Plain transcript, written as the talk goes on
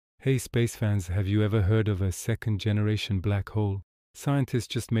Hey space fans, have you ever heard of a second-generation black hole? Scientists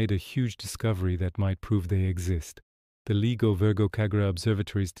just made a huge discovery that might prove they exist. The LIGO Virgo Cagra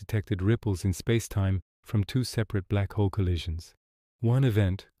observatories detected ripples in spacetime from two separate black hole collisions. One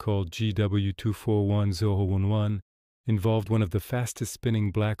event, called GW241011, involved one of the fastest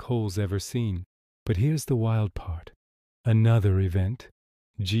spinning black holes ever seen. But here's the wild part. Another event,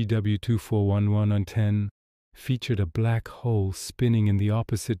 GW241110, featured a black hole spinning in the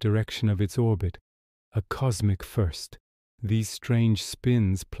opposite direction of its orbit, a cosmic first. These strange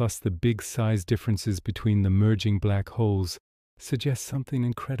spins, plus the big size differences between the merging black holes, suggest something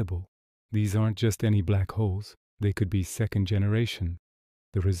incredible. These aren't just any black holes. They could be second generation,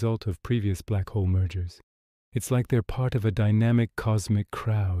 the result of previous black hole mergers. It's like they're part of a dynamic cosmic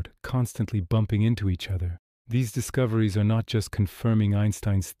crowd, constantly bumping into each other. These discoveries are not just confirming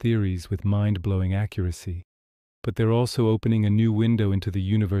Einstein's theories with mind-blowing accuracy, but they're also opening a new window into the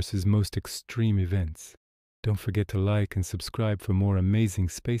universe's most extreme events. Don't forget to like and subscribe for more amazing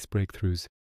space breakthroughs.